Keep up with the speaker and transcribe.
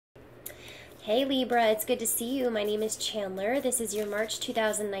Hey Libra, it's good to see you. My name is Chandler. This is your March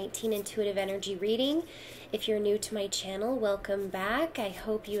 2019 intuitive energy reading. If you're new to my channel, welcome back. I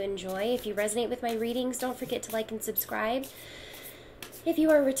hope you enjoy. If you resonate with my readings, don't forget to like and subscribe. If you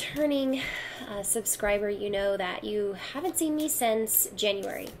are a returning subscriber, you know that you haven't seen me since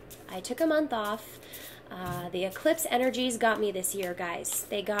January. I took a month off. The eclipse energies got me this year, guys.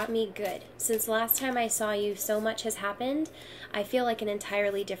 They got me good. Since last time I saw you, so much has happened. I feel like an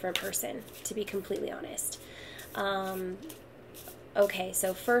entirely different person, to be completely honest. Okay,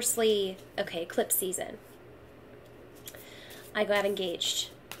 so firstly, eclipse season. I got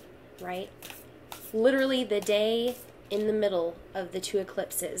engaged, right? Literally the day in the middle of the two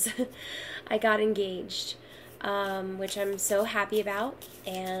eclipses, I got engaged, which I'm so happy about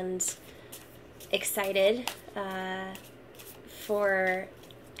and excited for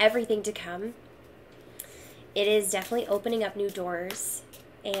everything to come. It is definitely opening up new doors,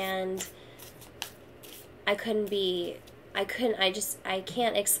 and I can't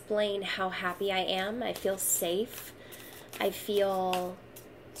explain how happy I am. I feel safe. I feel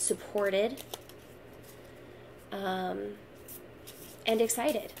supported, and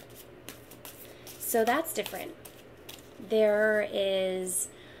excited. So that's different. There is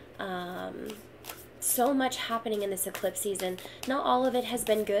so much happening in this eclipse season. Not all of it has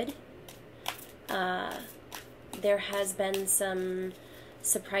been good. There has been some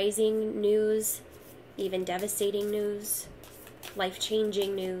surprising news, even devastating news,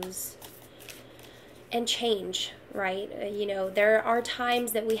 life-changing news, and change, right? You know, there are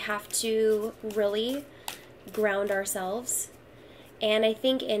times that we have to really ground ourselves. And I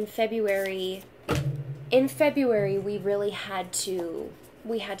think in February we really had to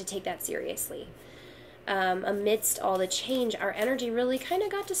take that seriously. Amidst all the change, our energy really kind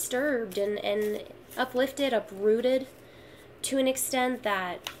of got disturbed and uplifted, uprooted to an extent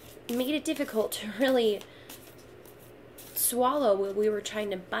that made it difficult to really swallow what we were trying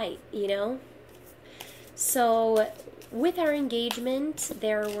to bite, you know? So with our engagement,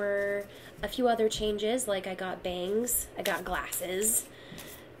 there were a few other changes, like I got bangs, I got glasses,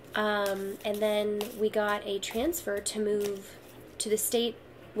 and then we got a transfer to move to the state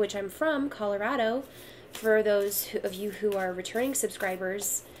which I'm from, Colorado. For those of you who are returning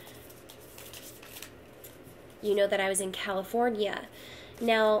subscribers, you know that I was in California.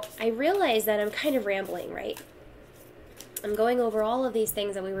 Now, I realize that I'm kind of rambling, right? I'm going over all of these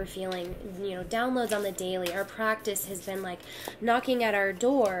things that we were feeling, you know, downloads on the daily. Our practice has been like knocking at our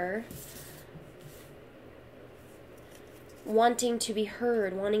door, wanting to be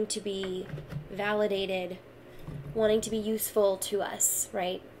heard, wanting to be validated, wanting to be useful to us,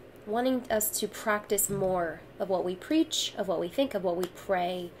 right? Wanting us to practice more of what we preach, of what we think, of what we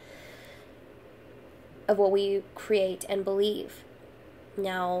pray, of what we create and believe.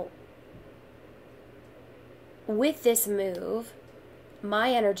 Now, with this move,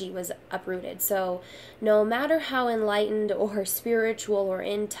 my energy was uprooted. So no matter how enlightened or spiritual or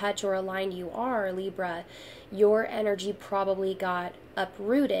in touch or aligned you are, Libra, your energy probably got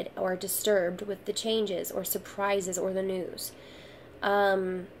uprooted or disturbed with the changes or surprises or the news.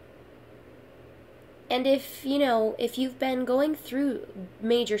 And if you've been going through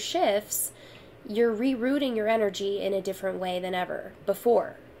major shifts, you're rerouting your energy in a different way than ever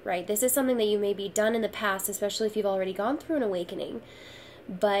before, right? This is something that you may be done in the past, especially if you've already gone through an awakening.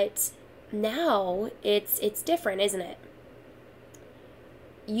 But now it's different, isn't it?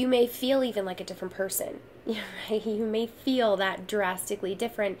 You may feel even like a different person, right? You may feel that drastically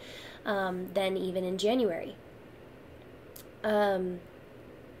different than even in January.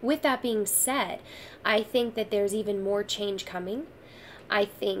 With that being said, I think that there's even more change coming. I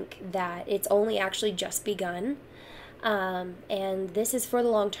think that it's only actually just begun. And this is for the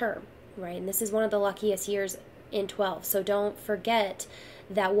long term, right? And this is one of the luckiest years in 12. So don't forget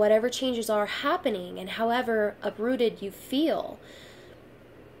that whatever changes are happening and however uprooted you feel,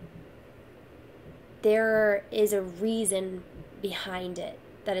 there is a reason behind it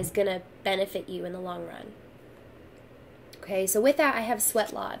that is going to benefit you in the long run. Okay, so with that, I have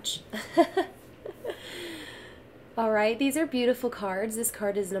Sweat Lodge. All right, these are beautiful cards. This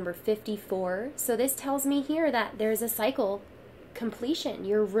card is number 54. So this tells me here that there's a cycle completion.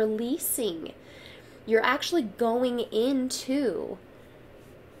 You're releasing. You're actually going into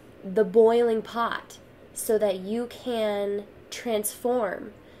the boiling pot so that you can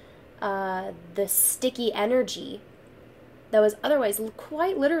transform the sticky energy that was otherwise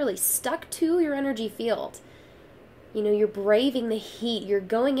quite literally stuck to your energy field. You know, you're braving the heat. You're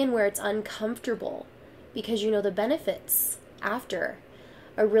going in where it's uncomfortable because you know the benefits after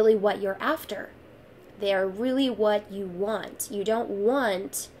are really what you're after. They are really what you want. You don't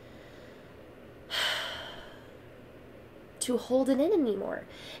want to hold it in anymore.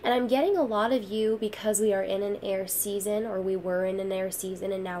 And I'm getting a lot of you, because we are in an air season, or we were in an air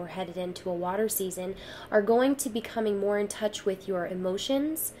season and now we're headed into a water season, are going to be coming more in touch with your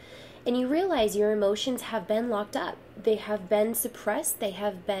emotions. And you realize your emotions have been locked up. They have been suppressed. They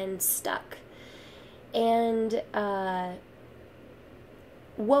have been stuck. And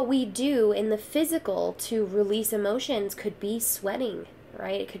what we do in the physical to release emotions could be sweating,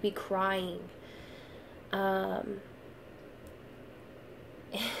 right? It could be crying. I'm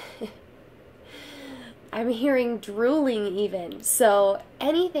hearing drooling even. So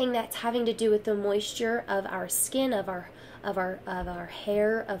anything that's having to do with the moisture of our skin, of our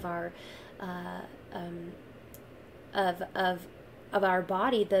hair, of our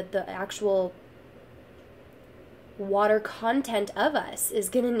body, the actual water content of us is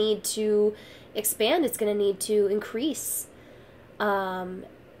going to need to expand. It's going to need to increase.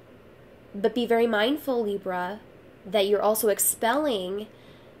 But be very mindful, Libra, that you're also expelling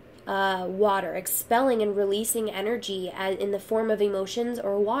water, expelling and releasing energy in the form of emotions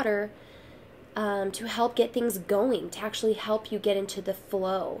or water, to help get things going, to actually help you get into the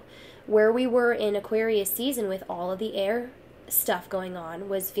flow. Where we were in Aquarius season with all of the air stuff going on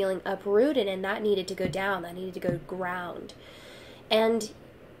was feeling uprooted, and that needed to go down, that needed to go ground. And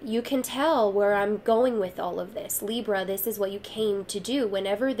you can tell where I'm going with all of this. Libra, this is what you came to do.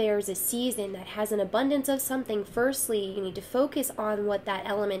 Whenever there's a season that has an abundance of something, firstly, you need to focus on what that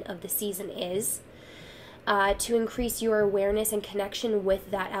element of the season is, to increase your awareness and connection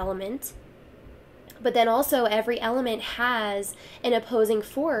with that element. But then also every element has an opposing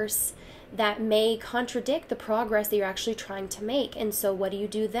force that may contradict the progress that you're actually trying to make. And so what do you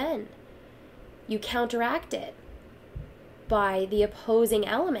do then? You counteract it by the opposing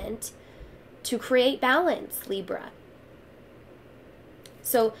element to create balance, Libra.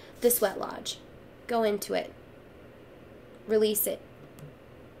 So the sweat lodge, go into it. Release it.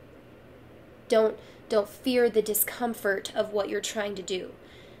 Don't fear the discomfort of what you're trying to do.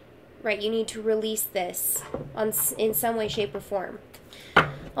 Right, you need to release this in some way, shape, or form.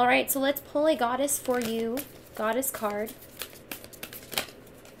 All right, so let's pull a goddess for you, goddess card.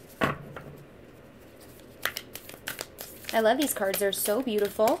 I love these cards. They're so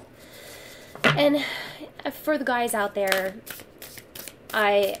beautiful. And for the guys out there,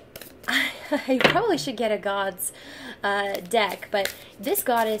 I probably should get a gods deck, but this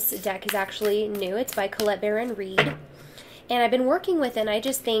goddess deck is actually new. It's by Colette Baron Reed. And I've been working with it, and I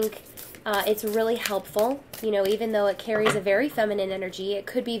just think it's really helpful. You know, even though it carries a very feminine energy, it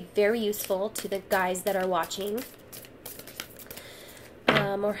could be very useful to the guys that are watching.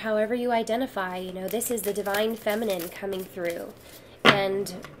 Or however you identify, you know, this is the divine feminine coming through.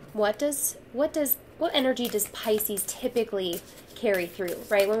 And what energy does Pisces typically carry through,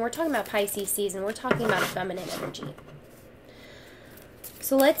 right? When we're talking about Pisces season, we're talking about a feminine energy.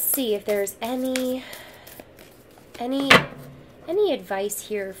 So let's see if there's any advice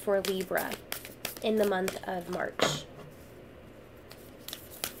here for Libra in the month of March.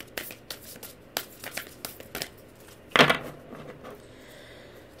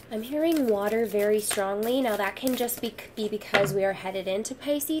 I'm hearing water very strongly. Now that can just be because we are headed into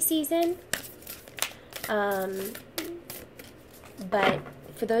Pisces season. But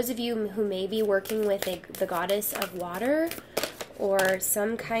for those of you who may be working with the goddess of water or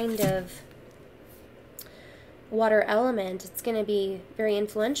some kind of water element, it's going to be very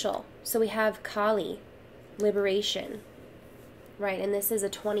influential. So we have Kali, liberation, right? And this is a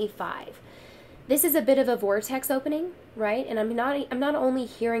 25. This is a bit of a vortex opening, right? And I'm not only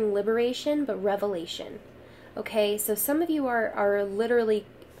hearing liberation, but revelation. Okay, so some of you are literally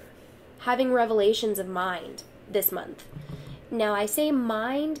having revelations of mind this month. Now, I say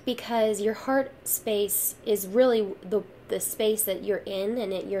mind because your heart space is really the space that you're in,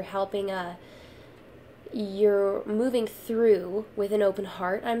 and you're helping you're moving through with an open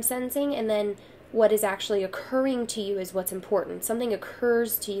heart, I'm sensing, and then what is actually occurring to you is what's important. Something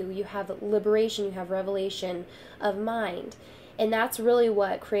occurs to you, you have liberation, you have revelation of mind. And that's really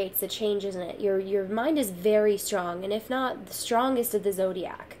what creates the change, isn't it? Your mind is very strong, and if not the strongest of the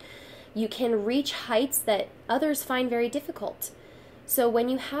zodiac. You can reach heights that others find very difficult. So when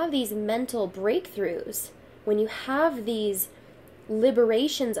you have these mental breakthroughs, when you have these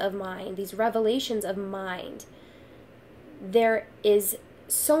liberations of mind, these revelations of mind, there is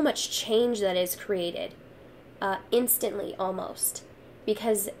so much change that is created instantly almost,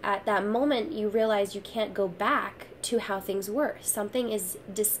 because at that moment you realize you can't go back to how things were. Something is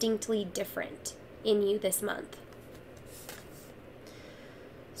distinctly different in you this month.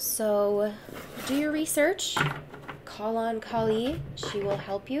 So do your research, call on Kali, she will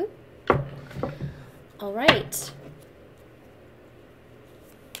help you. All right.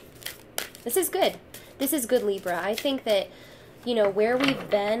 This is good. This is good, Libra. I think that, you know, where we've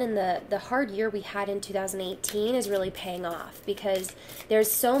been and the hard year we had in 2018 is really paying off, because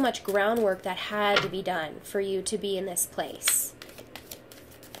there's so much groundwork that had to be done for you to be in this place.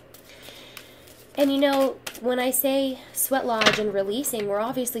 And you know, when I say sweat lodge and releasing, we're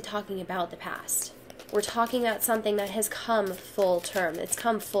obviously talking about the past. We're talking about something that has come full term. It's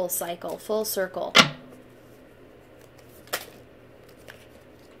come full cycle, full circle.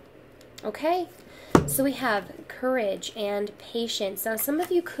 Okay, so we have courage and patience. Now, some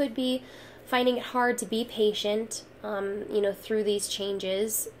of you could be finding it hard to be patient, you know, through these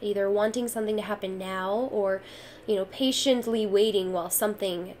changes, either wanting something to happen now or, you know, patiently waiting while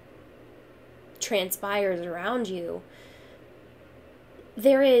something transpires around you.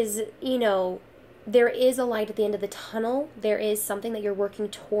 There is, you know, there is a light at the end of the tunnel. There is something that you're working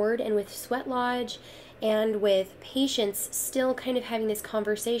toward, and with Sweat Lodge and with Patience still kind of having this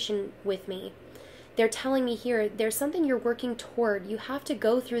conversation with me, they're telling me here, there's something you're working toward. You have to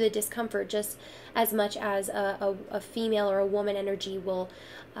go through the discomfort just as much as a female or a woman energy will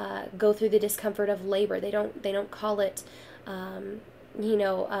go through the discomfort of labor. They don't call it, you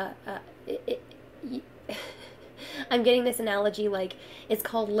know, I'm getting this analogy like it's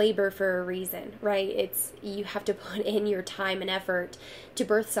called labor for a reason, right? It's, you have to put in your time and effort to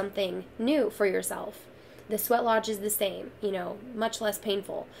birth something new for yourself. The Sweat Lodge is the same, you know, much less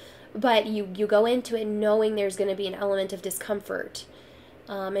painful. But you go into it knowing there's going to be an element of discomfort.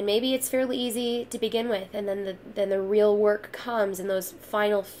 And maybe it's fairly easy to begin with, and then the real work comes in those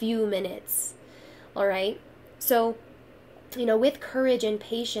final few minutes. All right? So, you know, with courage and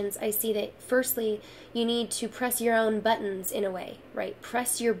patience, I see that firstly, you need to press your own buttons in a way, right?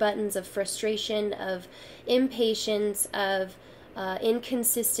 Press your buttons of frustration, of impatience, of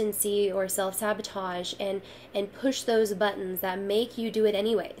inconsistency or self-sabotage, and push those buttons that make you do it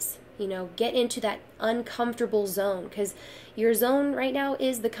anyways. You know, get into that uncomfortable zone, because your zone right now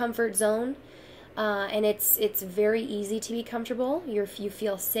is the comfort zone, and it's very easy to be comfortable. You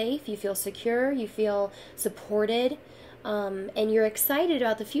feel safe, you feel secure, you feel supported, and you're excited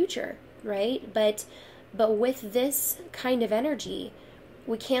about the future, right? But with this kind of energy,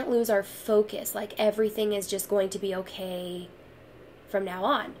 we can't lose our focus, like everything is just going to be okay from now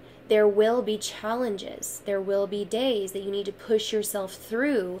on. There will be challenges. There will be days that you need to push yourself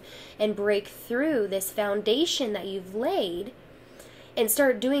through and break through this foundation that you've laid and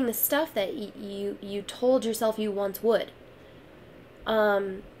start doing the stuff that you told yourself you once would.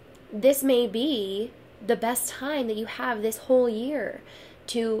 This may be the best time that you have this whole year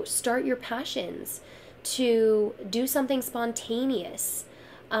to start your passions, to do something spontaneous,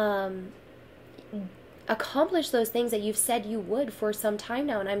 accomplish those things that you've said you would for some time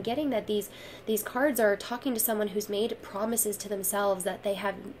now. And I'm getting that these cards are talking to someone who's made promises to themselves that they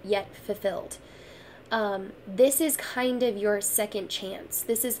have yet fulfilled. This is kind of your second chance.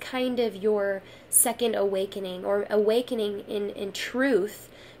 This is kind of your second awakening, or awakening in truth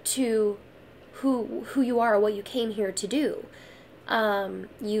to who you are, or what you came here to do.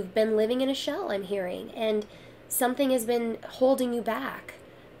 You've been living in a shell, I'm hearing, and something has been holding you back,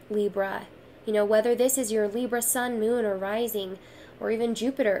 Libra. You know, whether this is your Libra sun, moon, or rising, or even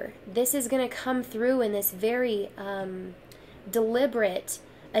Jupiter, this is going to come through in this very deliberate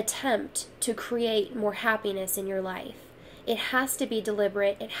attempt to create more happiness in your life. It has to be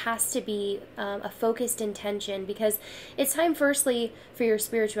deliberate. It has to be a focused intention, because it's time, firstly, for your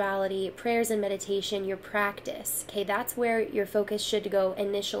spirituality, prayers and meditation, your practice. Okay, that's where your focus should go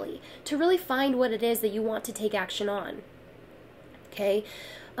initially, to really find what it is that you want to take action on. Okay,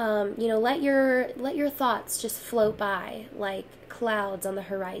 you know, let your thoughts just float by like clouds on the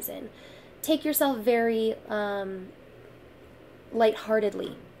horizon. Take yourself very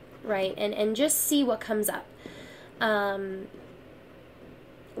lightheartedly, right? And just see what comes up.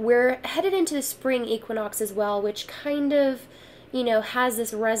 We're headed into the spring equinox as well, which kind of, you know, has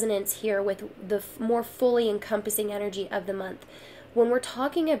this resonance here with the more fully encompassing energy of the month. When we're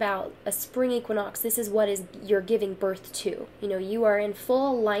talking about a spring equinox, this is what you're giving birth to. You know, you are in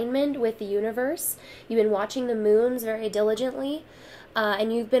full alignment with the universe. You've been watching the moons very diligently,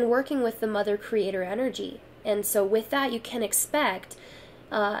 and you've been working with the Mother Creator energy. And so with that, you can expect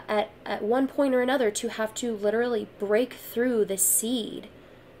at one point or another to have to literally break through the seed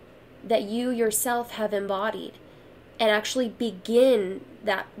that you yourself have embodied and actually begin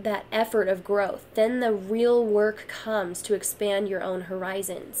that effort of growth. Then the real work comes to expand your own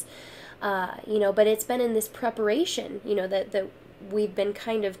horizons. You know, but it's been in this preparation, you know, that we've been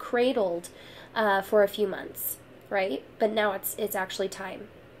kind of cradled for a few months, right? But now it's actually time.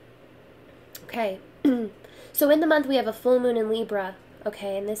 Okay. So in the month we have a full moon in Libra,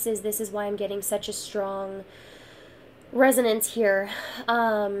 okay? And this is why I'm getting such a strong resonance here.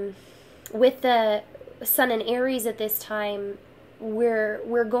 With the Sun in Aries at this time,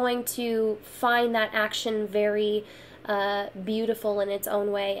 we're going to find that action very beautiful in its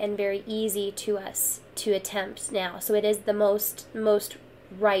own way and very easy to us to attempt now. So it is the most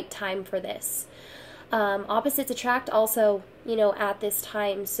right time for this. Opposites attract also, at this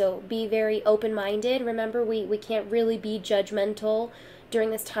time. So be very open-minded. Remember, we can't really be judgmental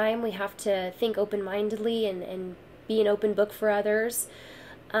during this time. We have to think open-mindedly and be an open book for others.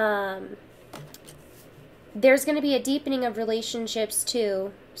 There's going to be a deepening of relationships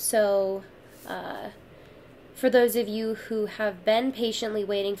too. So for those of you who have been patiently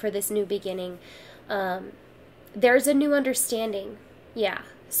waiting for this new beginning, there's a new understanding. Yeah.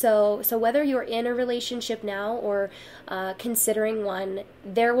 So whether you're in a relationship now or considering one,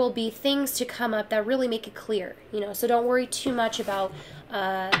 there will be things to come up that really make it clear. So don't worry too much about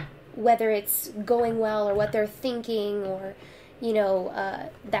whether it's going well or what they're thinking or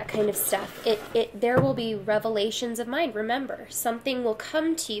that kind of stuff. There will be revelations of mind. Remember, something will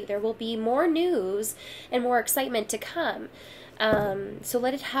come to you. There will be more news and more excitement to come. So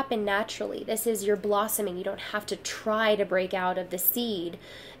let it happen naturally. This is your blossoming. You don't have to try to break out of the seed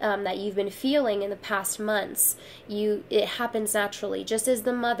that you've been feeling in the past months. It happens naturally. Just as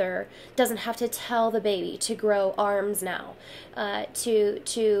the mother doesn't have to tell the baby to grow arms now,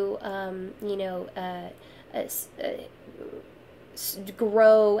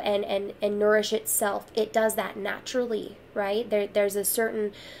 grow and nourish itself. It does that naturally, right? There's a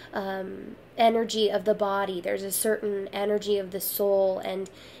certain energy of the body. There's a certain energy of the soul and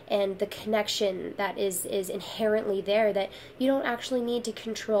the connection that is inherently there that you don't actually need to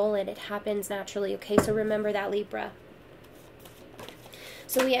control it. It happens naturally. Okay, so remember that, Libra.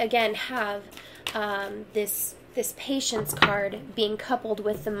 So we again have this patience card being coupled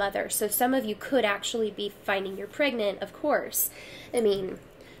with the mother. So some of you could actually be finding you're pregnant, of course. I mean,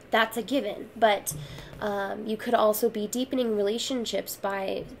 that's a given. But you could also be deepening relationships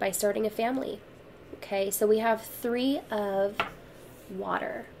by starting a family. Okay, so we have 3 of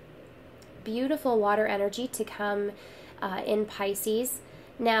water. Beautiful water energy to come in Pisces.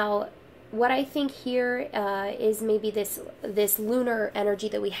 Now, what I think here is maybe this lunar energy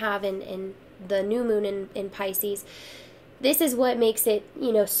that we have in the new moon in Pisces. This is what makes it,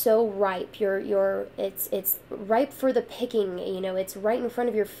 so ripe. It's ripe for the picking. It's right in front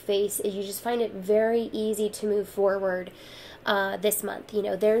of your face. You just find it very easy to move forward this month.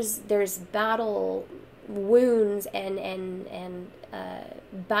 There's battle wounds and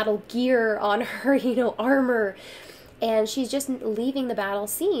battle gear on her, armor, and she's just leaving the battle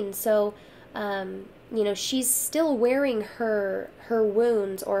scene. So, she's still wearing her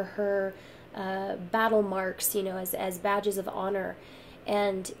wounds or her battle marks, as badges of honor,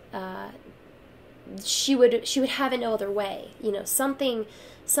 and she would have it no other way. Something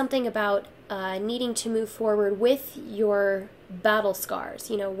about needing to move forward with your battle scars,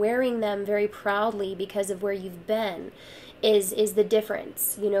 wearing them very proudly because of where you've been is the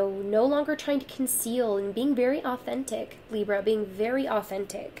difference. No longer trying to conceal and being very authentic, Libra, being very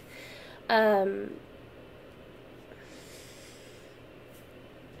authentic.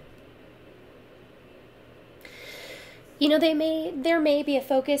 There may be a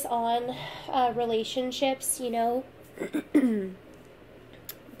focus on relationships,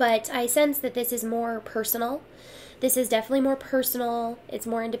 but I sense that this is more personal. This is definitely more personal. It's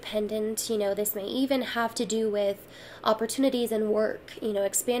more independent. This may even have to do with opportunities and work,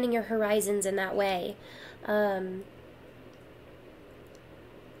 expanding your horizons in that way.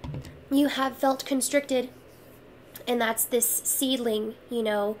 You have felt constricted, and that's this seedling,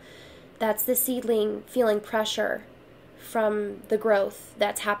 that's the seedling feeling pressure from the growth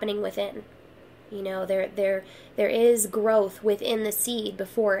that's happening within. There is growth within the seed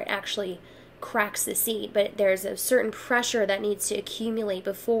before it actually cracks the seed, but there's a certain pressure that needs to accumulate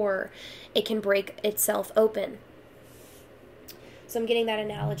before it can break itself open. So I'm getting that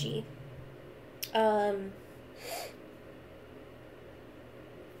analogy. And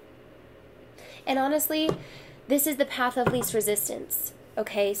honestly, this is the path of least resistance.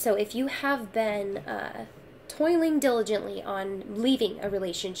 Okay, so if you have been toiling diligently on leaving a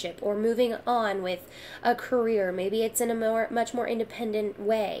relationship or moving on with a career, maybe it's in a much more independent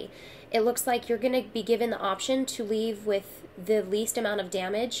way, it looks like you're going to be given the option to leave with the least amount of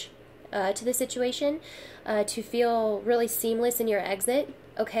damage to the situation, to feel really seamless in your exit.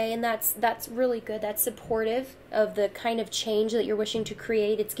 Okay, and that's really good. That's supportive of the kind of change that you're wishing to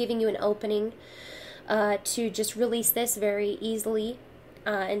create. It's giving you an opening to just release this very easily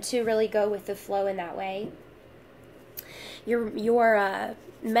and to really go with the flow in that way. You're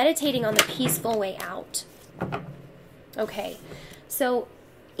meditating on the peaceful way out. Okay, so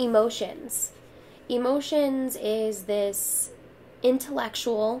emotions. Emotions is this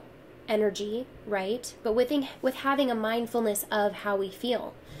intellectual energy, right? But with having a mindfulness of how we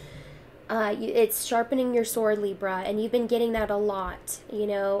feel. It's sharpening your sword, Libra, and you've been getting that a lot. You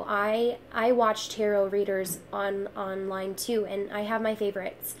know, I watch tarot readers online too, and I have my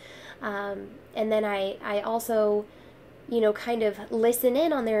favorites. And then I also, you know, kind of listen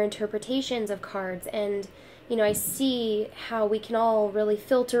in on their interpretations of cards, and you know, I see how we can all really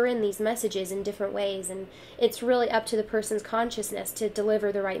filter in these messages in different ways, and it's really up to the person's consciousness to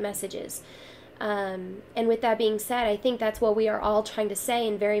deliver the right messages. And with that being said, I think that's what we are all trying to say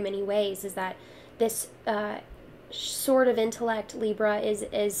in very many ways, is that this sort of intellect, Libra, is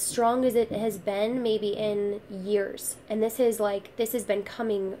as strong as it has been maybe in years. And this has been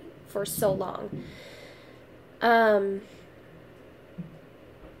coming for so long.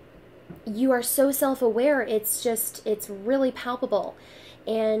 You are so self-aware, it's really palpable.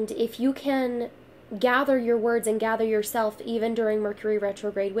 And if you can gather your words and gather yourself even during Mercury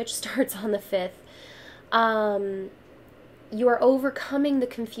retrograde, which starts on the 5th, you are overcoming the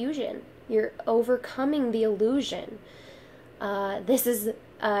confusion. You're overcoming the illusion. This is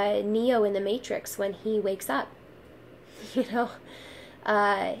Neo in the Matrix when he wakes up. You know,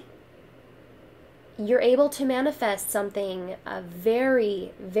 you're able to manifest something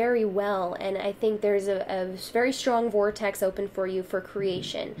very, very well, and I think there's a very strong vortex open for you for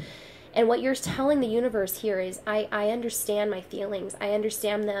creation. And what you're telling the universe here is, I understand my feelings. I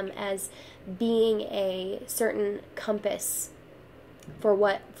understand them as being a certain compass for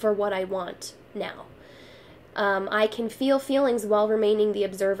what I want now. I can feel feelings while remaining the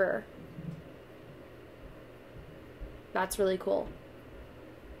observer. That's really cool.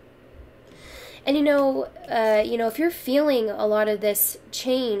 And you know, if you're feeling a lot of this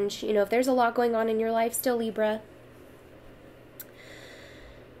change, you know, if there's a lot going on in your life still, Libra,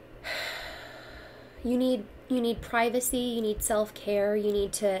 you need privacy, you need self-care, you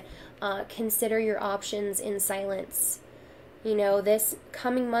need to consider your options in silence. You know, this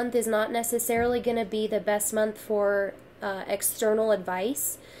coming month is not necessarily going to be the best month for external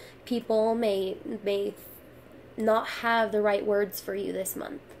advice. People may not have the right words for you this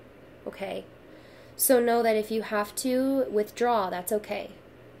month, okay? So know that if you have to withdraw, that's okay.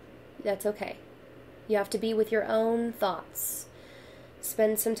 That's okay. You have to be with your own thoughts.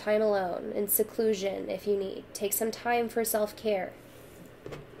 Spend some time alone, in seclusion if you need. Take some time for self-care.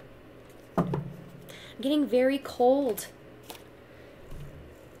 I'm getting very cold.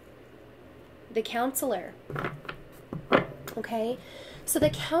 The Counselor. Okay? So the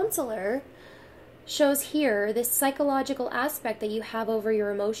Counselor shows here this psychological aspect that you have over your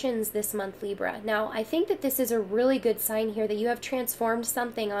emotions this month, Libra. Now, I think that this is a really good sign here that you have transformed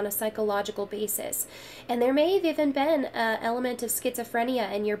something on a psychological basis. And there may have even been an element of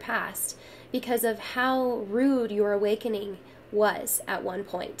schizophrenia in your past because of how rude your awakening was at one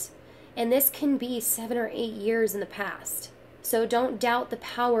point. And this can be 7 or 8 years in the past. So don't doubt the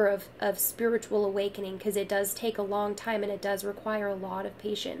power of spiritual awakening, because it does take a long time and it does require a lot of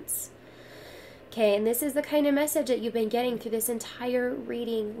patience. Okay, and this is the kind of message that you've been getting through this entire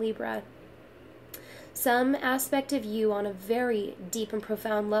reading, Libra. Some aspect of you on a very deep and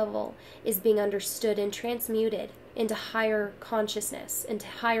profound level is being understood and transmuted into higher consciousness, into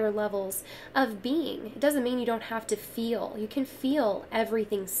higher levels of being. It doesn't mean you don't have to feel. You can feel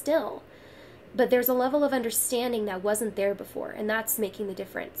everything still. But there's a level of understanding that wasn't there before, and that's making the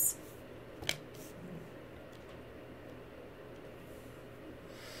difference.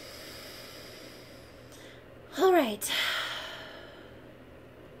 All right.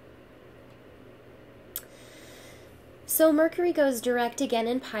 So Mercury goes direct again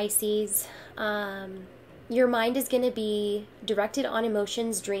in Pisces. Your mind is going to be directed on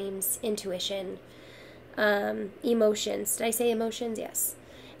emotions, dreams, intuition, emotions. Did I say emotions? Yes.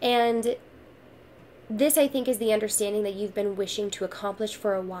 And this, I think, is the understanding that you've been wishing to accomplish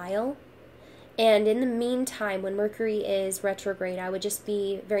for a while. And in the meantime, when Mercury is retrograde, I would just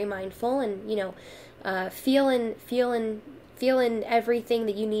be very mindful and, feel in everything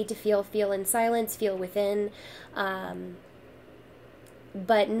that you need to feel in silence, feel within,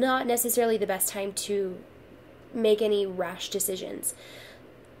 but not necessarily the best time to make any rash decisions.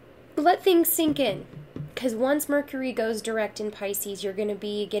 Let things sink in, because once Mercury goes direct in Pisces, you're going to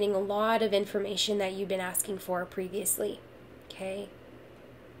be getting a lot of information that you've been asking for previously, okay?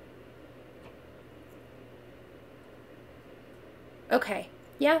 Okay,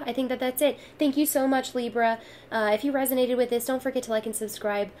 yeah, I think that that's it. Thank you so much, Libra. If you resonated with this, don't forget to like and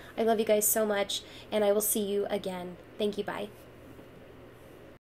subscribe. I love you guys so much, and I will see you again. Thank you. Bye.